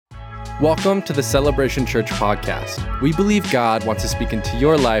Welcome to the Celebration Church podcast. We believe God wants to speak into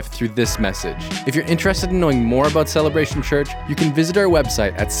your life through this message. If you're interested in knowing more about Celebration Church, you can visit our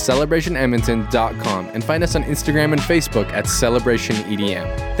website at celebrationedmonton.com and find us on Instagram and Facebook at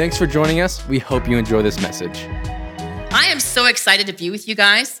celebrationedm. Thanks for joining us. We hope you enjoy this message. I am so excited to be with you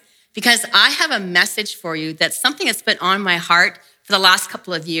guys because I have a message for you that's something that's been on my heart for the last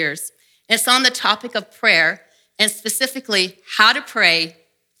couple of years. And it's on the topic of prayer and specifically how to pray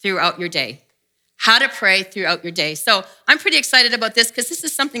throughout your day. How to pray throughout your day. So I'm pretty excited about this because this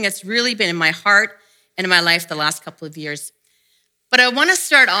is something that's really been in my heart and in my life the last couple of years. But I want to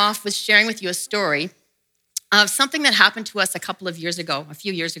start off with sharing with you a story of something that happened to us a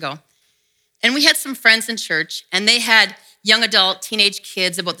few years ago. And we had some friends in church and they had young adult, teenage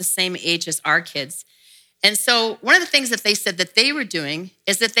kids about the same age as our kids. And so one of the things that they said that they were doing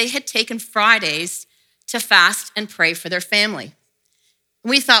is that they had taken Fridays to fast and pray for their family.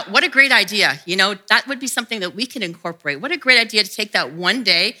 We thought, what a great idea. That would be something that we can incorporate. What a great idea to take that one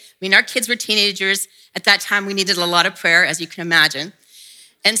day. Our kids were teenagers. At that time, we needed a lot of prayer, as you can imagine.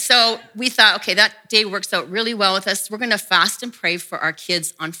 And so we thought, okay, that day works out really well with us. We're going to fast and pray for our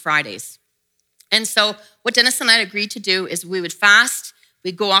kids on Fridays. And so what Dennis and I agreed to do is we would fast.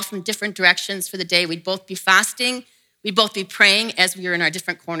 We'd go off in different directions for the day. We'd both be fasting. We'd both be praying as we were in our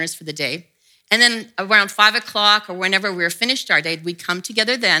different corners for the day. And then around 5 o'clock or whenever we were finished our day, we'd come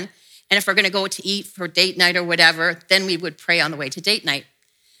together then. And if we're going to go to eat for date night or whatever, then we would pray on the way to date night.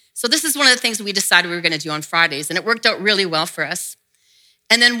 So this is one of the things we decided we were going to do on Fridays. And it worked out really well for us.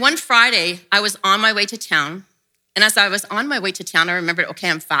 And then one Friday, I was on my way to town. And as I was on my way to town, I remembered, okay,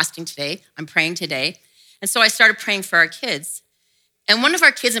 I'm fasting today. I'm praying today. And so I started praying for our kids. And one of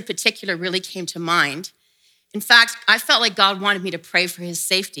our kids in particular really came to mind. In fact, I felt like God wanted me to pray for his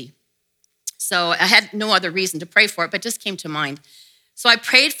safety. So I had no other reason to pray for it, but it just came to mind. So I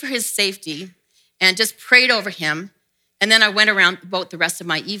prayed for his safety and just prayed over him. And then I went around about the rest of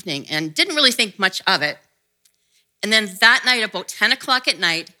my evening and didn't really think much of it. And then that night, about 10 o'clock at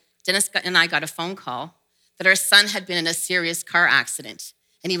night, Dennis and I got a phone call that our son had been in a serious car accident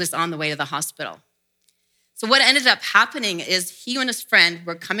and he was on the way to the hospital. So what ended up happening is he and his friend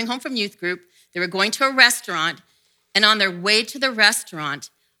were coming home from youth group. They were going to a restaurant, and on their way to the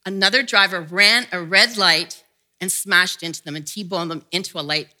restaurant, another driver ran a red light and smashed into them and T-boned them into a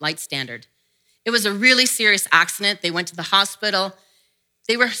light standard. It was a really serious accident. They went to the hospital.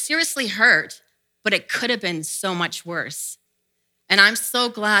 They were seriously hurt, but it could have been so much worse. And I'm so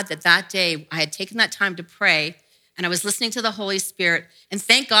glad that that day I had taken that time to pray and I was listening to the Holy Spirit, and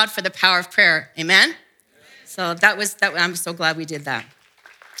thank God for the power of prayer. Amen? So I'm so glad we did that.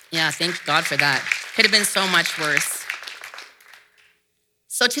 Yeah, thank God for that. Could have been so much worse.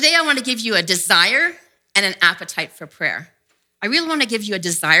 So today I want to give you a desire and an appetite for prayer. I really want to give you a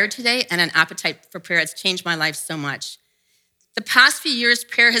desire today and an appetite for prayer. It's changed my life so much. The past few years,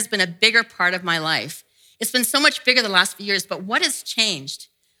 prayer has been a bigger part of my life. It's been so much bigger the last few years, but what has changed?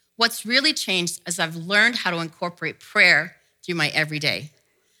 What's really changed is I've learned how to incorporate prayer through my everyday.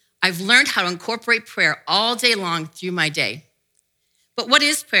 I've learned how to incorporate prayer all day long through my day. But what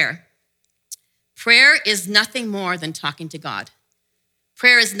is prayer? Prayer is nothing more than talking to God.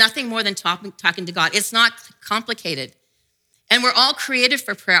 Prayer is nothing more than talking to God. It's not complicated. And we're all created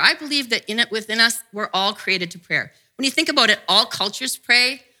for prayer. I believe that within us, we're all created to prayer. When you think about it, all cultures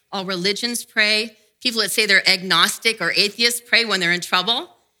pray, all religions pray. People that say they're agnostic or atheists pray when they're in trouble.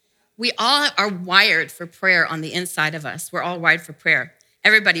 We all are wired for prayer on the inside of us. We're all wired for prayer.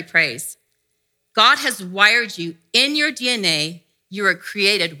 Everybody prays. God has wired you in your DNA. You are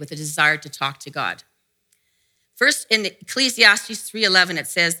created with a desire to talk to God. First, in Ecclesiastes 3:11, it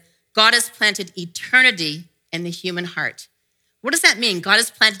says, God has planted eternity in the human heart. What does that mean? God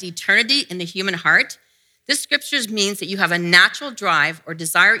has planted eternity in the human heart. This scripture means that you have a natural drive or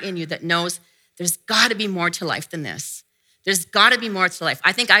desire in you that knows there's got to be more to life than this. There's got to be more to life.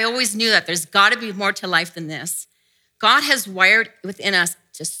 I think I always knew that there's got to be more to life than this. God has wired within us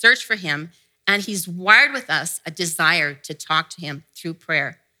to search for him, and he's wired with us a desire to talk to him through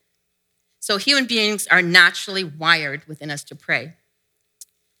prayer. So human beings are naturally wired within us to pray.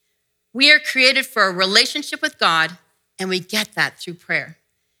 We are created for a relationship with God, and we get that through prayer.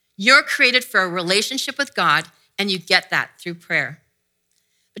 You're created for a relationship with God, and you get that through prayer.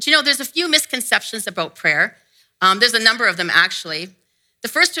 But there's a few misconceptions about prayer. There's a number of them, actually. The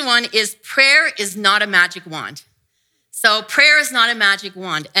first one is prayer is not a magic wand. So prayer is not a magic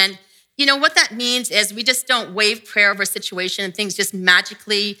wand. And what that means is we just don't wave prayer over a situation and things just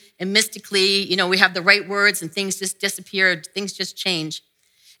magically and mystically, we have the right words and things just disappear, things just change.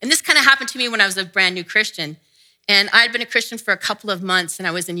 And this kind of happened to me when I was a brand new Christian. And I'd been a Christian for a couple of months, and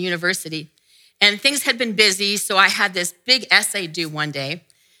I was in university. And things had been busy, so I had this big essay due one day,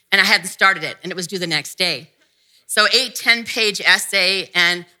 and I hadn't started it, and it was due the next day. So 10-page essay,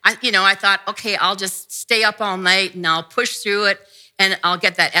 and I thought, okay, I'll just stay up all night, and I'll push through it, and I'll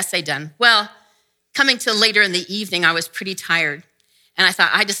get that essay done. Well, coming to later in the evening, I was pretty tired, and I thought,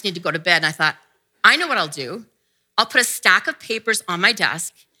 I just need to go to bed. And I thought, I know what I'll do. I'll put a stack of papers on my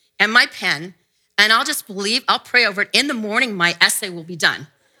desk and my pen, and I'll pray over it. In the morning, my essay will be done.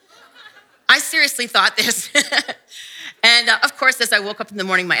 I seriously thought this. And of course, as I woke up in the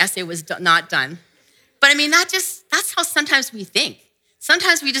morning, my essay was not done. But I mean, that's how sometimes we think.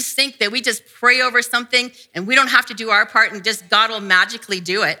 Sometimes we just think that we just pray over something and we don't have to do our part and just God will magically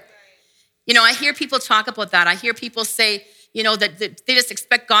do it. I hear people talk about that. I hear people say, that they just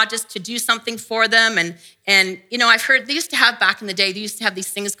expect God just to do something for them. And I've heard they used to have back in the day, they used to have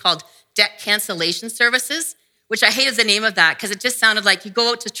these things called debt cancellation services, which I hated the name of that because it just sounded like you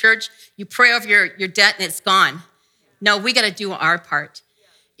go out to church, you pray over your debt and it's gone. No, we got to do our part.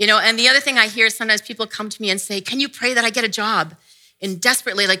 And the other thing I hear, sometimes people come to me and say, can you pray that I get a job? And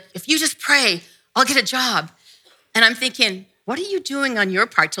desperately, like, if you just pray, I'll get a job. And I'm thinking, what are you doing on your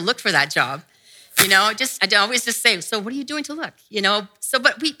part to look for that job? I always just say, so what are you doing to look?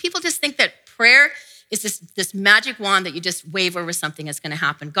 People just think that prayer is this magic wand that you just wave over something that's going to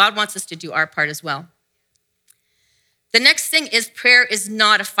happen. God wants us to do our part as well. The next thing is prayer is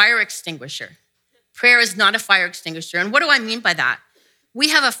not a fire extinguisher. Prayer is not a fire extinguisher. And what do I mean by that? We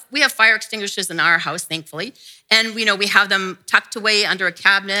have fire extinguishers in our house, thankfully, and we have them tucked away under a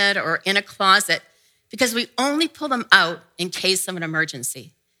cabinet or in a closet because we only pull them out in case of an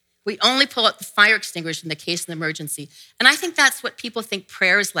emergency. We only pull out the fire extinguisher in the case of an emergency. And I think that's what people think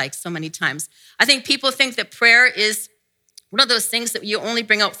prayer is like so many times. I think people think that prayer is one of those things that you only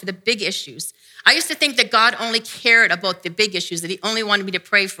bring out for the big issues. I used to think that God only cared about the big issues, that he only wanted me to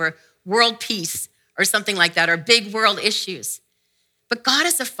pray for world peace or something like that, or big world issues. But God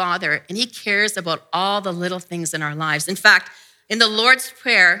is a father, and he cares about all the little things in our lives. In fact, in the Lord's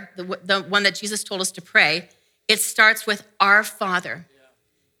Prayer, the one that Jesus told us to pray, it starts with our Father,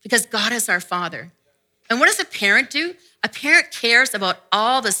 because God is our Father. And what does a parent do? A parent cares about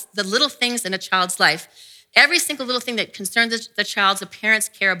all the little things in a child's life. Every single little thing that concerns the child, the parents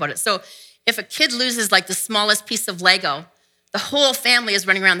care about it. So if a kid loses like the smallest piece of Lego, the whole family is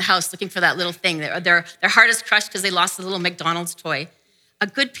running around the house looking for that little thing. Their heart is crushed because they lost the little McDonald's toy. A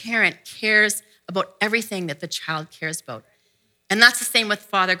good parent cares about everything that the child cares about. And that's the same with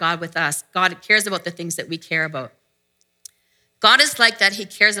Father God with us. God cares about the things that we care about. God is like that. He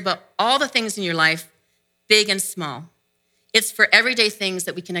cares about all the things in your life, big and small. It's for everyday things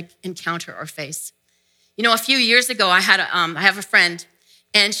that we can encounter or face. A few years ago, I have a friend,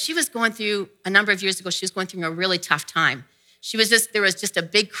 and she was going through, a number of years ago, she was going through a really tough time. There was just a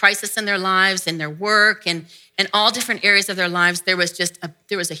big crisis in their lives, in their work, and all different areas of their lives. There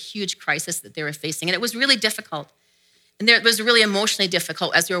was a huge crisis that they were facing, and it was really difficult. And it was really emotionally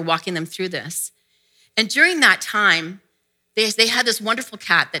difficult as we were walking them through this. And during that time, they had this wonderful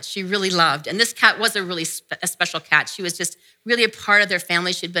cat that she really loved, and this cat was a special cat. She was just really a part of their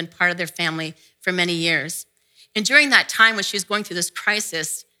family. She'd been part of their family for many years. And during that time when she was going through this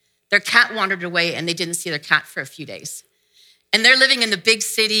crisis, their cat wandered away, and they didn't see their cat for a few days. And they're living in the big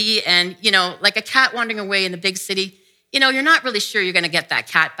city, and, like a cat wandering away in the big city, you're not really sure you're going to get that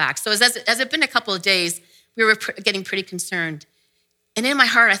cat back. So as it been a couple of days, we were getting pretty concerned. And in my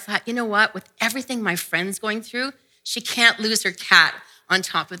heart, I thought, you know what? With everything my friend's going through, she can't lose her cat on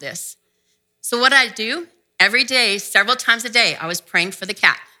top of this. So what I do, every day, several times a day, I was praying for the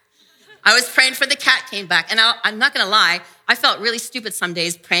cat. I was praying for the cat came back. And I'm not going to lie, I felt really stupid some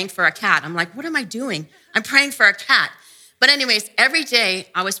days praying for a cat. I'm like, what am I doing? I'm praying for a cat. But anyways, every day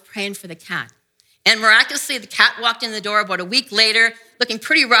I was praying for the cat. And miraculously, the cat walked in the door about a week later, looking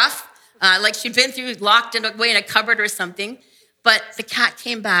pretty rough, like she'd been locked away in a cupboard or something. But the cat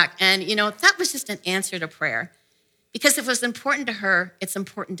came back, and that was just an answer to prayer. Because if it was important to her, it's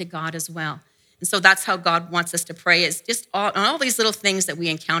important to God as well. And so that's how God wants us to pray, is just all these little things that we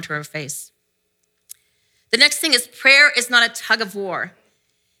encounter or face. The next thing is prayer is not a tug of war.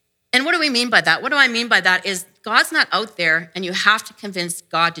 And what do we mean by that? What do I mean by that is God's not out there and you have to convince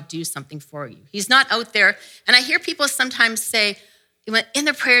God to do something for you. He's not out there. And I hear people sometimes say, in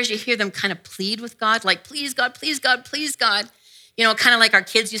their prayers, you hear them kind of plead with God, like, please, God, please, God, please, God. Kind of like our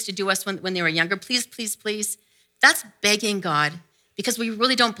kids used to do us when they were younger, please, please, please. That's begging God because we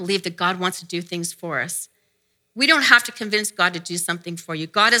really don't believe that God wants to do things for us. We don't have to convince God to do something for you.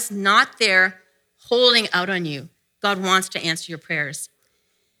 God is not there holding out on you. God wants to answer your prayers.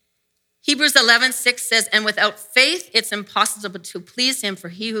 Hebrews 11:6 says, and without faith, it's impossible to please him, for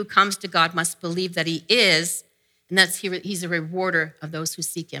he who comes to God must believe that he is, and that he's a rewarder of those who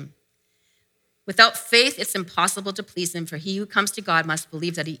seek him. Without faith, it's impossible to please him, for he who comes to God must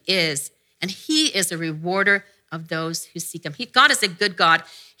believe that he is, and he is a rewarder of those who seek him. God is a good God.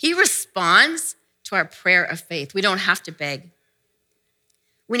 He responds to our prayer of faith. We don't have to beg.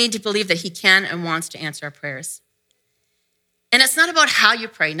 We need to believe that he can and wants to answer our prayers. And it's not about how you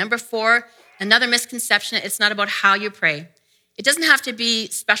pray. Number 4, another misconception, it's not about how you pray. It doesn't have to be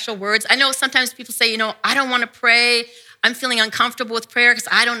special words. I know sometimes people say, I don't want to pray. I'm feeling uncomfortable with prayer because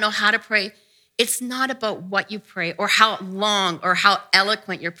I don't know how to pray. It's not about what you pray or how long or how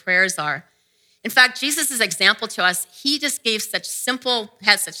eloquent your prayers are. In fact, Jesus' example to us, he just had such simple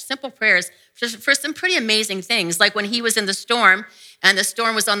prayers for some pretty amazing things. Like when he was in the storm and the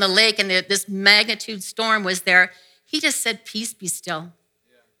storm was on the lake and this magnitude storm was there, he just said, peace, be still.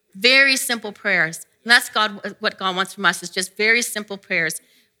 Yeah. Very simple prayers. And that's what God wants from us is just very simple prayers.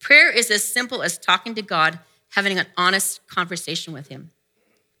 Prayer is as simple as talking to God, having an honest conversation with him.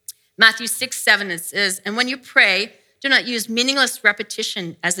 Matthew 6:7, it says, and when you pray, do not use meaningless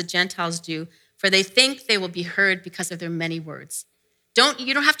repetition as the Gentiles do, for they think they will be heard because of their many words.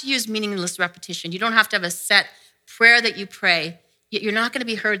 You don't have to use meaningless repetition. You don't have to have a set prayer that you pray. You're not going to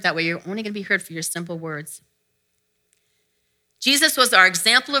be heard that way. You're only going to be heard for your simple words. Jesus was our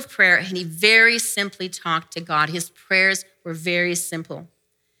example of prayer, and he very simply talked to God. His prayers were very simple.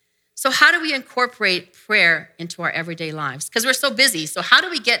 So how do we incorporate prayer into our everyday lives? Because we're so busy. So how do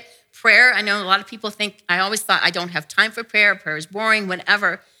we get prayer? I know a lot of people think, I always thought I don't have time for prayer. Prayer is boring,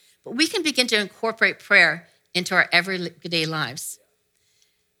 whatever. But we can begin to incorporate prayer into our everyday lives.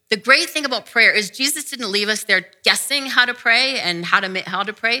 The great thing about prayer is Jesus didn't leave us there guessing how to pray and how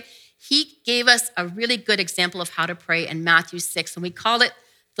to pray. He gave us a really good example of how to pray in Matthew 6, and we call it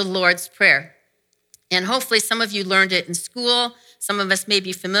the Lord's Prayer. And hopefully some of you learned it in school. Some of us may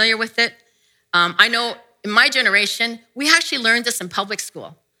be familiar with it. I know in my generation, we actually learned this in public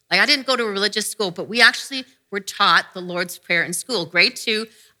school. Like I didn't go to a religious school, but we actually were taught the Lord's Prayer in school. Grade 2,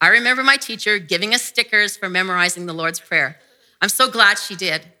 I remember my teacher giving us stickers for memorizing the Lord's Prayer. I'm so glad she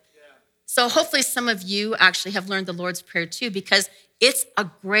did. So hopefully some of you actually have learned the Lord's Prayer too, because it's a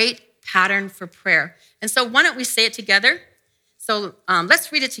great pattern for prayer. And so why don't we say it together? So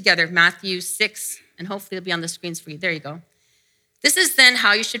let's read it together, Matthew 6, and hopefully it'll be on the screens for you. There you go. This is then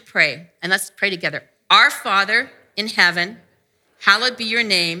how you should pray. And let's pray together. Our Father in heaven, hallowed be your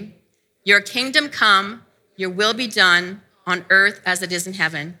name. Your kingdom come, your will be done on earth as it is in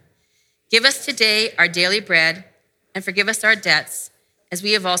heaven. Give us today our daily bread and forgive us our debts as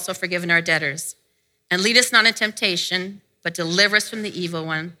we have also forgiven our debtors. And lead us not into temptation, but deliver us from the evil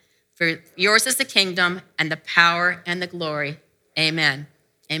one. For yours is the kingdom and the power and the glory. Amen.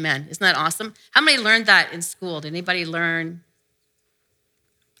 Amen. Isn't that awesome? How many learned that in school? Did anybody learn?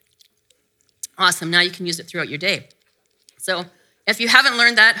 Awesome. Now you can use it throughout your day. So if you haven't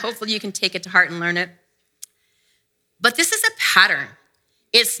learned that, hopefully you can take it to heart and learn it. But this is a pattern.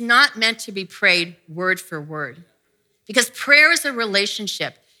 It's not meant to be prayed word for word, because prayer is a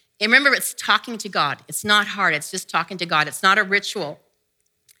relationship. And remember, it's talking to God. It's not hard. It's just talking to God. It's not a ritual.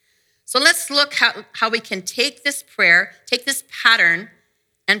 So let's look how we can take this prayer, take this pattern,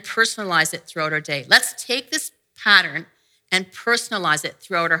 and personalize it throughout our day. Let's take this pattern and personalize it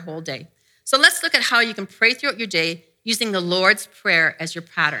throughout our whole day. So let's look at how you can pray throughout your day using the Lord's Prayer as your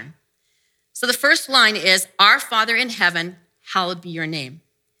pattern. So the first line is, Our Father in heaven, hallowed be your name.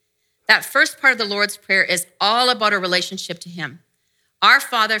 That first part of the Lord's Prayer is all about a relationship to him. Our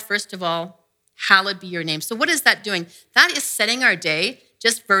Father, first of all, hallowed be your name. So what is that doing? That is setting our day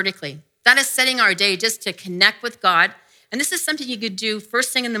just vertically. That is setting our day just to connect with God. And this is something you could do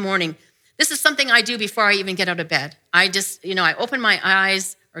first thing in the morning. This is something I do before I even get out of bed. I just, I open my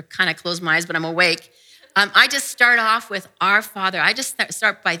eyes, or kind of close my eyes, but I'm awake. I just start off with Our Father. I just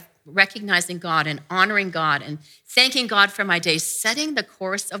start by recognizing God and honoring God and thanking God for my day, setting the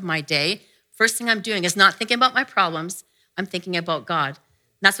course of my day. First thing I'm doing is not thinking about my problems. I'm thinking about God. And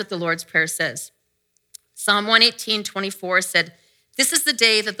that's what the Lord's Prayer says. Psalm 118:24 said, This is the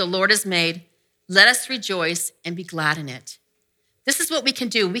day that the Lord has made. Let us rejoice and be glad in it. This is what we can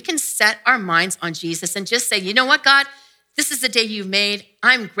do. We can set our minds on Jesus and just say, you know what, God? This is the day you've made.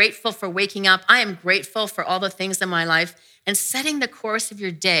 I'm grateful for waking up. I am grateful for all the things in my life, and setting the course of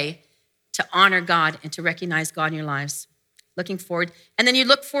your day to honor God and to recognize God in your lives. Looking forward. And then you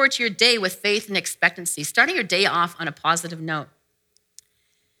look forward to your day with faith and expectancy, starting your day off on a positive note.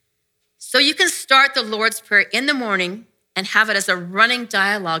 So you can start the Lord's Prayer in the morning and have it as a running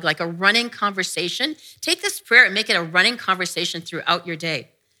dialogue, like a running conversation. Take this prayer and make it a running conversation throughout your day.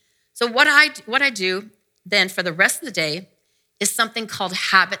 So what I do then for the rest of the day is something called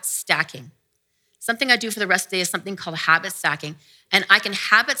habit stacking. Something I do for the rest of the day is something called habit stacking, and I can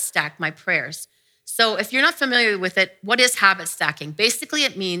habit stack my prayers. So if you're not familiar with it, what is habit stacking? Basically,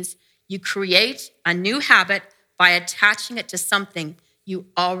 it means you create a new habit by attaching it to something you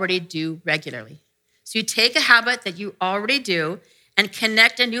already do regularly. So you take a habit that you already do and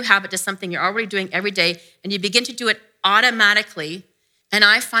connect a new habit to something you're already doing every day, and you begin to do it automatically. And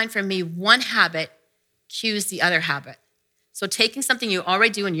I find for me, one habit cues the other habit. So taking something you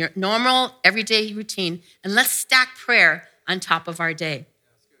already do in your normal, everyday routine, and let's stack prayer on top of our day.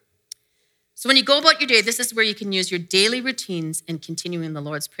 So when you go about your day, this is where you can use your daily routines and continuing the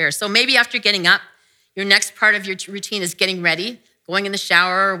Lord's Prayer. So maybe after getting up, your next part of your routine is getting ready, going in the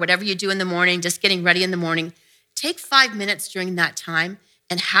shower, or whatever you do in the morning, just getting ready in the morning. Take 5 minutes during that time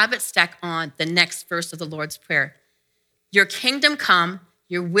and habit stack on the next verse of the Lord's Prayer. Your kingdom come,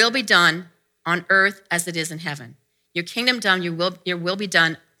 your will be done on earth as it is in heaven. Your kingdom done, your will be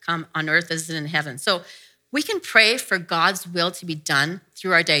done, come on earth as it is in heaven. So we can pray for God's will to be done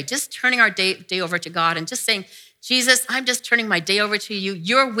through our day, just turning our day over to God and just saying, Jesus, I'm just turning my day over to you.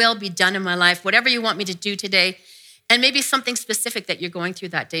 Your will be done in my life, whatever you want me to do today. And maybe something specific that you're going through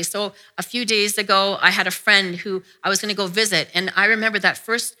that day. So a few days ago, I had a friend who I was going to go visit. And I remember that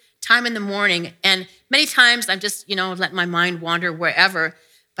first time in the morning. And many times I'm just, letting my mind wander wherever.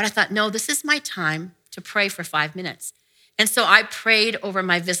 But I thought, no, this is my time to pray for 5 minutes. And so I prayed over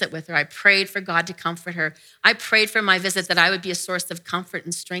my visit with her. I prayed for God to comfort her. I prayed for my visit that I would be a source of comfort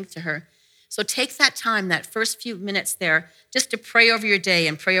and strength to her. So take that time, that first few minutes there, just to pray over your day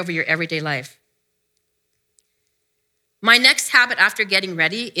and pray over your everyday life. My next habit after getting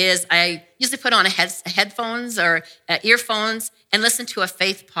ready is I usually put on headphones or earphones and listen to a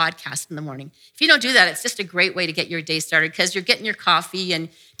faith podcast in the morning. If you don't do that, it's just a great way to get your day started because you're getting your coffee and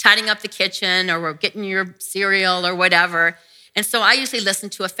tidying up the kitchen or getting your cereal or whatever. And so I usually listen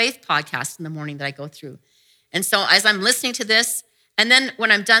to a faith podcast in the morning that I go through. And so as I'm listening to this, and then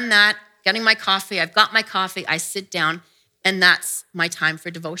when I'm done that, getting my coffee, I've got my coffee, I sit down, and that's my time for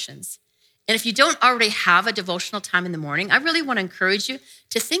devotions. And if you don't already have a devotional time in the morning, I really want to encourage you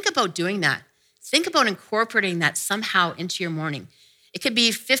to think about doing that. Think about incorporating that somehow into your morning. It could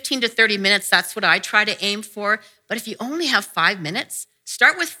be 15 to 30 minutes. That's what I try to aim for. But if you only have 5 minutes,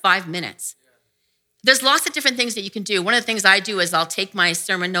 start with 5 minutes. There's lots of different things that you can do. One of the things I do is I'll take my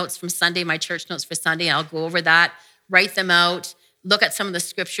sermon notes from Sunday, my church notes for Sunday, and I'll go over that, write them out, look at some of the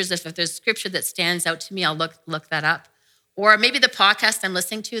scriptures. If there's scripture that stands out to me, I'll look that up. Or maybe the podcast I'm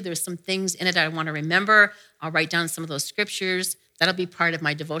listening to, there's some things in it I want to remember. I'll write down some of those scriptures. That'll be part of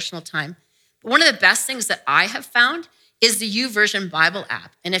my devotional time. But one of the best things that I have found is the YouVersion Bible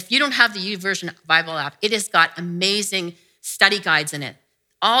app. And if you don't have the YouVersion Bible app, it has got amazing study guides in it,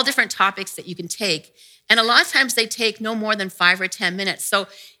 all different topics that you can take. And a lot of times they take no more than 5 or 10 minutes. So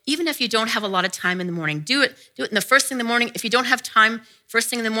even if you don't have a lot of time in the morning, do it in the first thing in the morning. If you don't have time first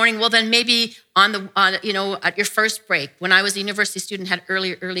thing in the morning, well, then maybe at your first break. When I was a university student, had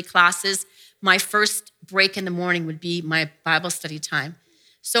early classes, my first break in the morning would be my Bible study time.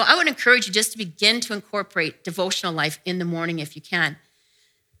 So I would encourage you just to begin to incorporate devotional life in the morning if you can.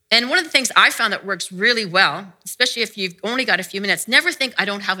 And one of the things I found that works really well, especially if you've only got a few minutes, never think I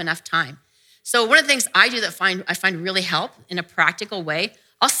don't have enough time. So one of the things I do that I find really help in a practical way,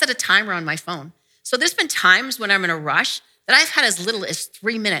 I'll set a timer on my phone. So there's been times when I'm in a rush that I've had as little as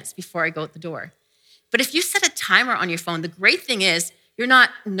 3 minutes before I go out the door. But if you set a timer on your phone, the great thing is you're not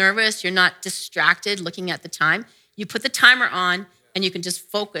nervous, you're not distracted looking at the time. You put the timer on and you can just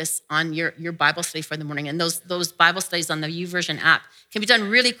focus on your Bible study for the morning. And those Bible studies on the YouVersion app can be done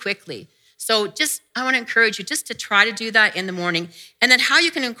really quickly. So I want to encourage you just to try to do that in the morning. And then how you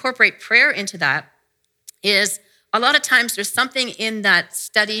can incorporate prayer into that is a lot of times there's something in that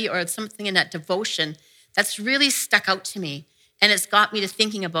study or something in that devotion that's really stuck out to me. And it's got me to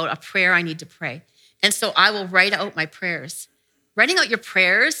thinking about a prayer I need to pray. And so I will write out my prayers. Writing out your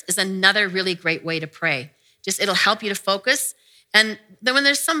prayers is another really great way to pray. It'll help you to focus. And then when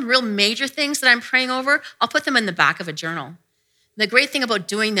there's some real major things that I'm praying over, I'll put them in the back of a journal. The great thing about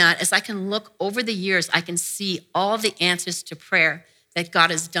doing that is I can look over the years, I can see all the answers to prayer that God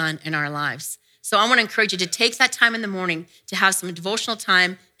has done in our lives. So I want to encourage you to take that time in the morning to have some devotional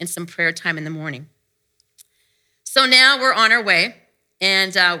time and some prayer time in the morning. So now we're on our way,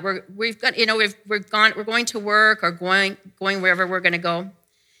 and we're going to work or going wherever we're going to go.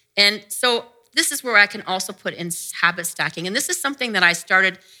 And so this is where I can also put in habit stacking. And this is something that I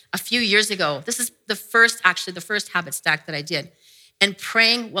started a few years ago. This is the first habit stack that I did. And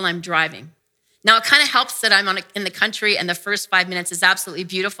praying while I'm driving. Now, it kind of helps that I'm in the country and the first 5 minutes is absolutely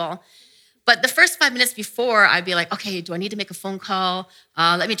beautiful. But the first 5 minutes before, I'd be like, okay, do I need to make a phone call?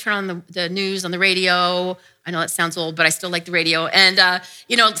 Let me turn on the news on the radio. I know that sounds old, but I still like the radio. And,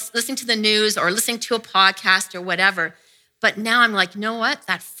 listening to the news or listening to a podcast or whatever. But now I'm like, you know what?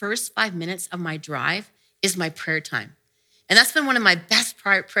 That first 5 minutes of my drive is my prayer time. And that's been one of my best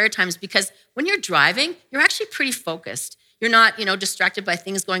prayer times because when you're driving, you're actually pretty focused. You're not, distracted by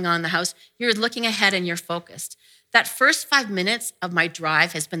things going on in the house. You're looking ahead and you're focused. That first 5 minutes of my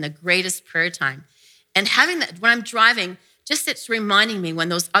drive has been the greatest prayer time. And having that, when I'm driving, it's reminding me when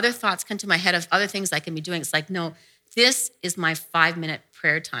those other thoughts come to my head of other things I can be doing. It's like, no, this is my 5-minute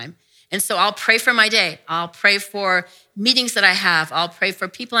prayer time. And so I'll pray for my day. I'll pray for meetings that I have. I'll pray for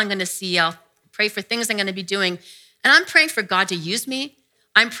people I'm going to see. I'll pray for things I'm going to be doing. And I'm praying for God to use me.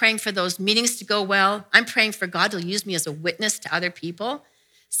 I'm praying for those meetings to go well. I'm praying for God to use me as a witness to other people.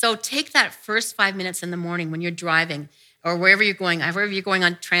 So take that first 5 minutes in the morning when you're driving or wherever you're going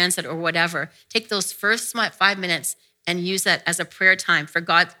on transit or whatever. Take those first 5 minutes and use that as a prayer time for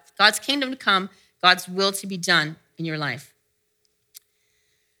God's kingdom to come, God's will to be done in your life.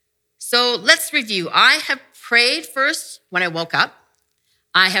 So let's review. I have prayed first when I woke up.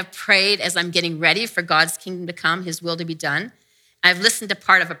 I have prayed as I'm getting ready for God's kingdom to come, his will to be done. I've listened to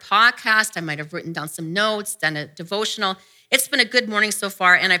part of a podcast. I might have written down some notes, done a devotional. It's been a good morning so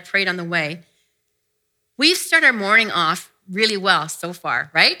far, and I prayed on the way. We've started our morning off really well so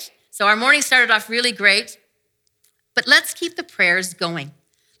far, right? So our morning started off really great, but let's keep the prayers going.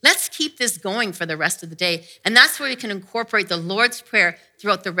 Let's keep this going for the rest of the day, and that's where we can incorporate the Lord's Prayer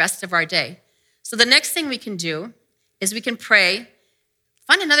throughout the rest of our day. So the next thing we can do is we can pray.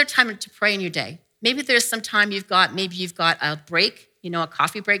 Find another time to pray in your day. Maybe there's some time maybe you've got a break, a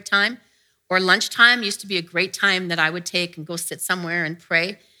coffee break time, or lunchtime used to be a great time that I would take and go sit somewhere and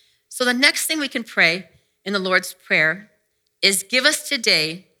pray. So the next thing we can pray in the Lord's Prayer is give us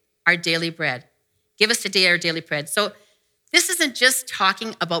today our daily bread. Give us today our daily bread. So this isn't just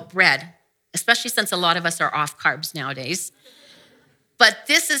talking about bread, especially since a lot of us are off carbs nowadays, but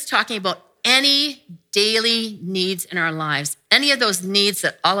this is talking about any daily needs in our lives, any of those needs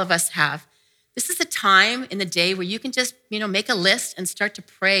that all of us have. This is a time in the day where you can just, make a list and start to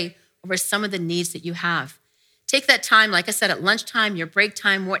pray over some of the needs that you have. Take that time, like I said, at lunchtime, your break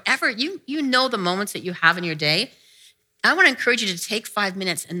time, whatever, you know the moments that you have in your day. I want to encourage you to take 5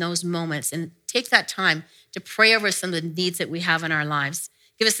 minutes in those moments and take that time to pray over some of the needs that we have in our lives.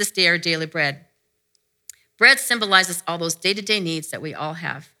 Give us this day our daily bread. Bread symbolizes all those day-to-day needs that we all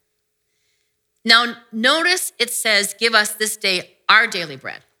have. Now, notice it says, give us this day our daily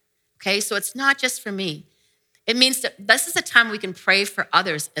bread. Okay, so it's not just for me. It means that this is a time we can pray for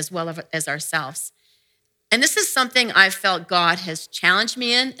others as well as ourselves. And this is something I felt God has challenged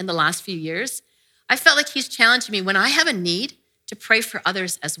me in the last few years. I felt like he's challenged me when I have a need to pray for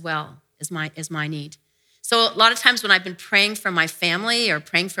others as well as my need. So a lot of times when I've been praying for my family or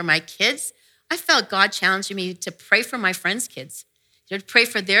praying for my kids, I felt God challenging me to pray for my friends' kids, to pray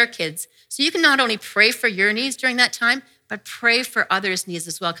for their kids. So you can not only pray for your needs during that time, but pray for others' needs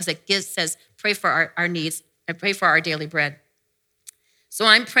as well, because it says pray for our needs and pray for our daily bread. So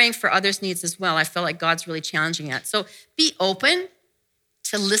I'm praying for others' needs as well. I feel like God's really challenging that. So be open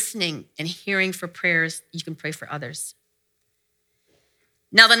to listening and hearing for prayers you can pray for others.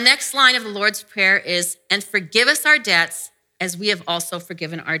 Now, the next line of the Lord's Prayer is, and forgive us our debts as we have also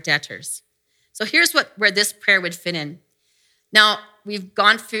forgiven our debtors. So here's where this prayer would fit in. Now, we've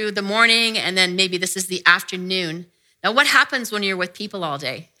gone through the morning, and then maybe this is the afternoon. Now, what happens when you're with people all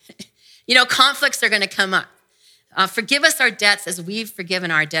day? Conflicts are going to come up. Forgive us our debts as we've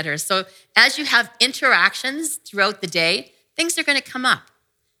forgiven our debtors. So as you have interactions throughout the day, things are going to come up.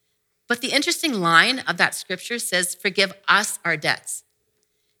 But the interesting line of that scripture says, forgive us our debts.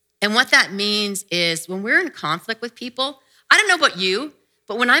 And what that means is when we're in conflict with people, I don't know about you,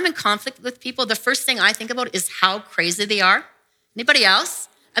 but when I'm in conflict with people, the first thing I think about is how crazy they are. Anybody else?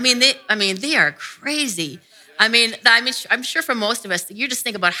 They are crazy. I'm sure for most of us, you just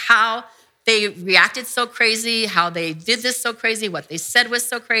think about how they reacted so crazy, how they did this so crazy, what they said was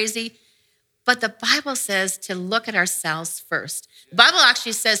so crazy. But the Bible says to look at ourselves first. The Bible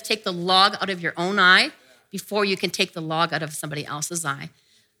actually says take the log out of your own eye before you can take the log out of somebody else's eye.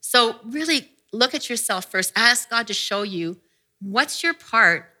 So really look at yourself first. Ask God to show you what's your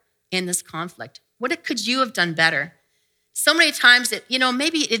part in this conflict. What could you have done better? So many times that,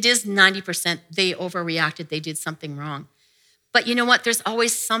 maybe it is 90% they overreacted, they did something wrong. But you know what? There's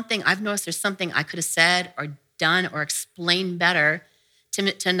always something, I've noticed there's something I could have said or done or explained better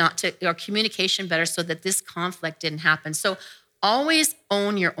or communication better so that this conflict didn't happen. So always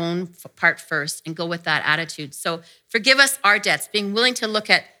own your own part first and go with that attitude. So forgive us our debts, being willing to look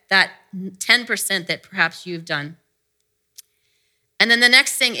at that 10% that perhaps you've done. And then the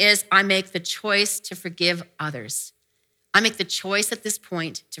next thing is, I make the choice to forgive others. I make the choice at this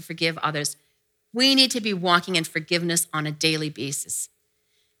point to forgive others. We need to be walking in forgiveness on a daily basis.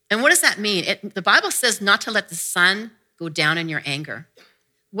 And what does that mean? The Bible says not to let the sun go down in your anger.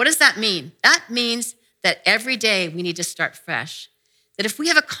 What does that mean? That means that every day we need to start fresh. That if we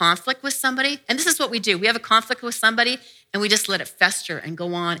have a conflict with somebody, and this is what we do, we have a conflict with somebody and we just let it fester and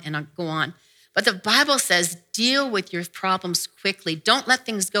go on and go on. But the Bible says deal with your problems quickly. Don't let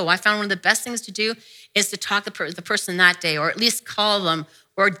things go. I found one of the best things to do is to talk to the person that day, or at least call them,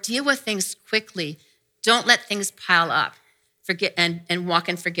 or deal with things quickly. Don't let things pile up. Forget and walk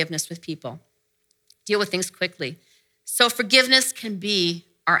in forgiveness with people. Deal with things quickly. So forgiveness can be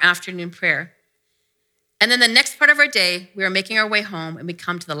our afternoon prayer. And then the next part of our day, we are making our way home and we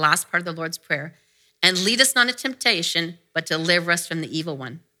come to the last part of the Lord's Prayer. And lead us not into temptation, but deliver us from the evil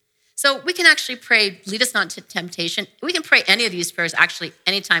one. So we can actually pray, lead us not into temptation. We can pray any of these prayers actually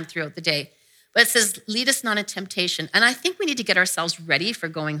anytime throughout the day. But it says, lead us not into temptation. And I think we need to get ourselves ready for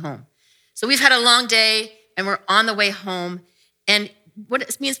going home. So we've had a long day and we're on the way home. And what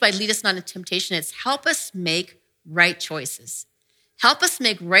it means by lead us not into temptation is help us make right choices. Help us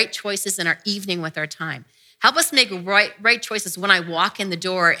make right choices in our evening with our time. Help us make right choices when I walk in the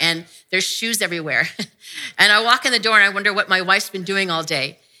door and there's shoes everywhere. And I walk in the door and I wonder what my wife's been doing all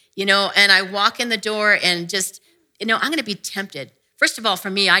day. And I walk in the door and just, I'm going to be tempted. First of all, for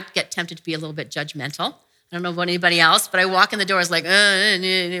me, I get tempted to be a little bit judgmental. I don't know about anybody else, but I walk in the door, it's like,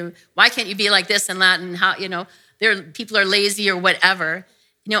 why can't you be like this and that? And how, people are lazy or whatever.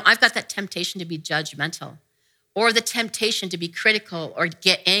 I've got that temptation to be judgmental, or the temptation to be critical or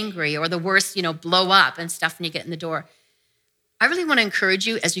get angry, or the worst, blow up and stuff when you get in the door. I really want to encourage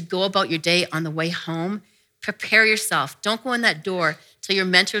you as you go about your day on the way home, prepare yourself. Don't go in that door till you're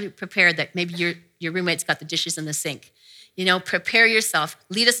mentally prepared that maybe your roommate's got the dishes in the sink. Prepare yourself.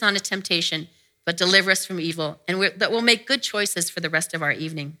 Lead us not into temptation, but deliver us from evil. And that we'll make good choices for the rest of our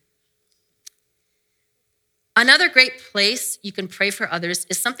evening. Another great place you can pray for others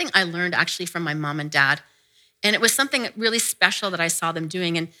is something I learned actually from my mom and dad. And it was something really special that I saw them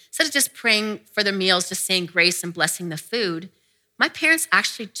doing. And instead of just praying for their meals, just saying grace and blessing the food, my parents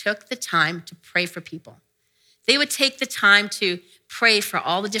actually took the time to pray for people. They would take the time to pray for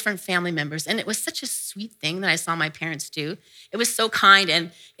all the different family members. And it was such a sweet thing that I saw my parents do. It was so kind.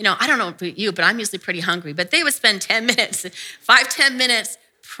 And, I don't know about you, but I'm usually pretty hungry. But they would spend 10 minutes, 5-10 minutes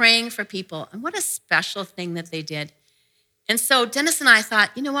praying for people. And what a special thing that they did. And so Dennis and I thought,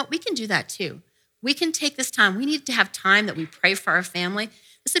 you know what, we can do that too. We can take this time. We need to have time that we pray for our family.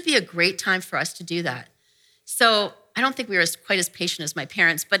 This would be a great time for us to do that. So I don't think we were quite as patient as my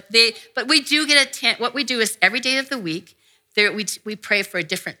parents, but we do get what we do is every day of the week, we pray for a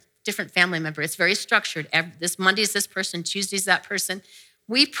different family member. It's very structured. This Monday is this person, Tuesday is that person.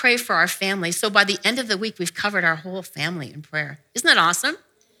 We pray for our family. So by the end of the week, we've covered our whole family in prayer. Isn't that awesome?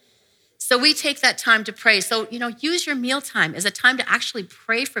 So we take that time to pray. So, use your mealtime as a time to actually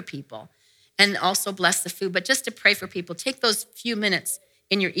pray for people and also bless the food, but just to pray for people. Take those few minutes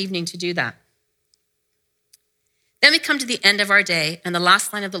in your evening to do that. Then we come to the end of our day, and the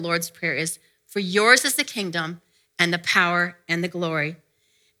last line of the Lord's Prayer is, for yours is the kingdom and the power and the glory.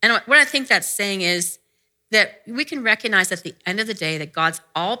 And what I think that's saying is that we can recognize at the end of the day that God's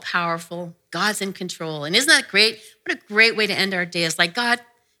all-powerful, God's in control. And isn't that great? What a great way to end our day. It's like, God,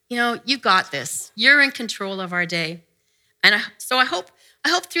 you got this. You're in control of our day. And so I hope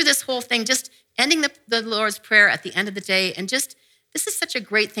through this whole thing, just ending the Lord's Prayer at the end of the day, and this is such a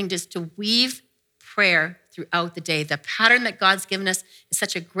great thing just to weave prayer throughout the day. The pattern that God's given us is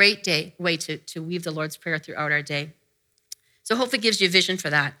such a great way to weave the Lord's Prayer throughout our day. So hopefully it gives you a vision for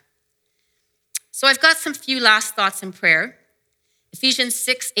that. So I've got some few last thoughts in prayer. Ephesians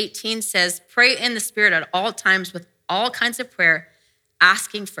 6:18 says, pray in the Spirit at all times with all kinds of prayer,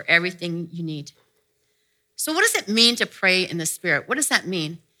 asking for everything you need. So what does it mean to pray in the Spirit? What does that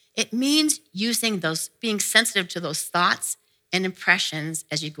mean? It means being sensitive to those thoughts and impressions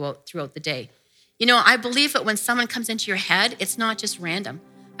as you go out throughout the day. I believe that when someone comes into your head, it's not just random.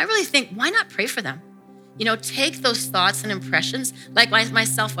 I really think, why not pray for them? Take those thoughts and impressions, like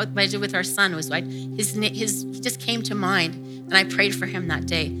myself, what I did with our son was like, he just came to mind, and I prayed for him that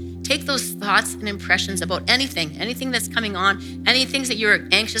day. Take those thoughts and impressions about anything that's coming on, any things that you're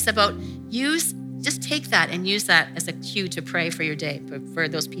anxious about, just take that and use that as a cue to pray for your day, for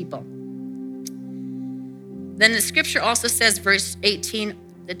those people. Then the scripture also says, verse 18,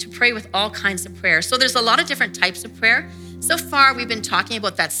 that to pray with all kinds of prayer. So there's a lot of different types of prayer. So far, we've been talking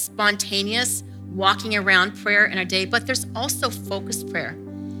about that spontaneous walking around prayer in our day, but there's also focused prayer.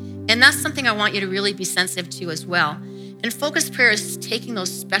 And that's something I want you to really be sensitive to as well. And focused prayer is taking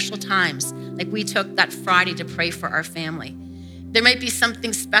those special times, like we took that Friday to pray for our family. There might be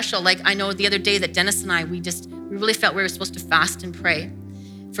something special, like I know the other day that Dennis and I, we really felt we were supposed to fast and pray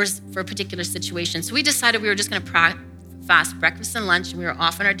for a particular situation. So we decided we were just going to fast breakfast and lunch, and we were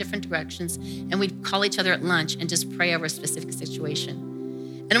off in our different directions, and we'd call each other at lunch and just pray over a specific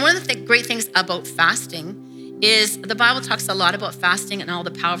situation. And one of the great things about fasting is the Bible talks a lot about fasting and all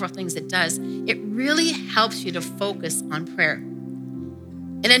the powerful things it does. It really helps you to focus on prayer.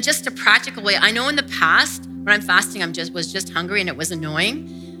 And in just a practical way, I know in the past when I'm fasting, was just hungry and it was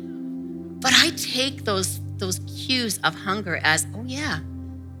annoying, but I take those cues of hunger as, oh yeah,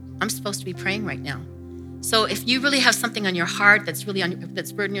 I'm supposed to be praying right now. So if you really have something on your heart that's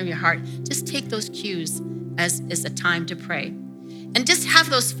burdening your heart, just take those cues as a time to pray. And just have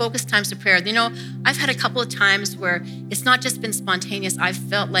those focused times to prayer. You know, I've had a couple of times where it's not just been spontaneous. I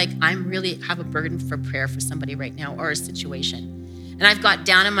felt like I'm really have a burden for prayer for somebody right now or a situation. And I've got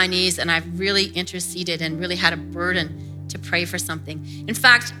down on my knees and I've really interceded and really had a burden to pray for something. In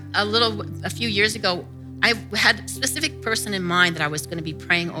fact, a few years ago, I had a specific person in mind that I was going to be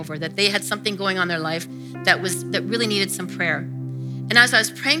praying over, that they had something going on in their life that really needed some prayer. And as I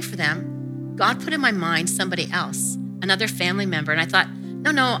was praying for them, God put in my mind somebody else, another family member. And I thought,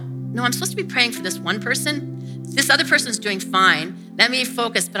 no, I'm supposed to be praying for this one person. This other person's doing fine. Let me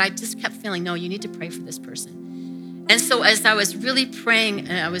focus. But I just kept feeling, no, you need to pray for this person. And so as I was really praying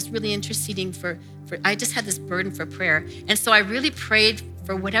and I was really interceding I just had this burden for prayer. And so I really prayed,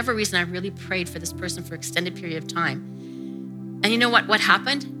 for whatever reason, I really prayed for this person for an extended period of time. And you know what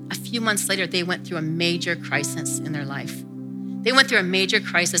happened? A few months later, they went through a major crisis in their life. They went through a major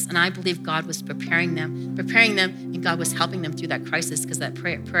crisis, and I believe God was preparing them, and God was helping them through that crisis because that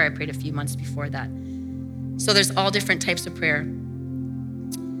prayer I prayed a few months before that. So there's all different types of prayer.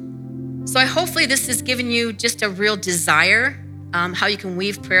 So hopefully this has given you just a real desire, how you can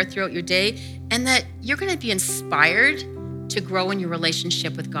weave prayer throughout your day, and that you're going to be inspired to grow in your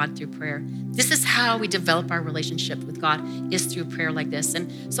relationship with God through prayer. This is how we develop our relationship with God, is through prayer like this.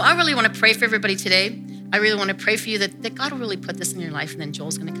 And so I really want to pray for everybody today. I really want to pray for you that God will really put this in your life, and then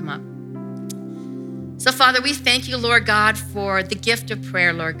Joel's going to come up. So Father, we thank you, Lord God, for the gift of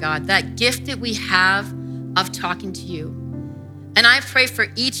prayer, Lord God, that gift that we have of talking to you. And I pray for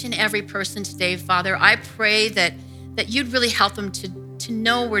each and every person today, Father. I pray that you'd really help them to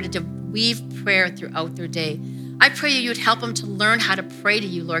know where to weave prayer throughout their day. I pray you would help them to learn how to pray to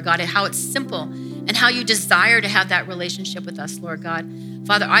you, Lord God, and how it's simple and how you desire to have that relationship with us, Lord God.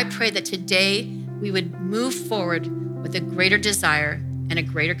 Father, I pray that today we would move forward with a greater desire and a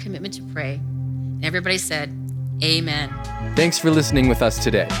greater commitment to pray. And everybody said, amen. Thanks for listening with us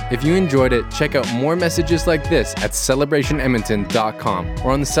today. If you enjoyed it, check out more messages like this at celebrationedmonton.com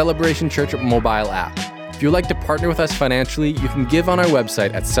or on the Celebration Church mobile app. If you'd like to partner with us financially, you can give on our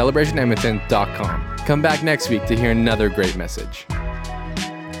website at celebrationedmonton.com. Come back next week to hear another great message.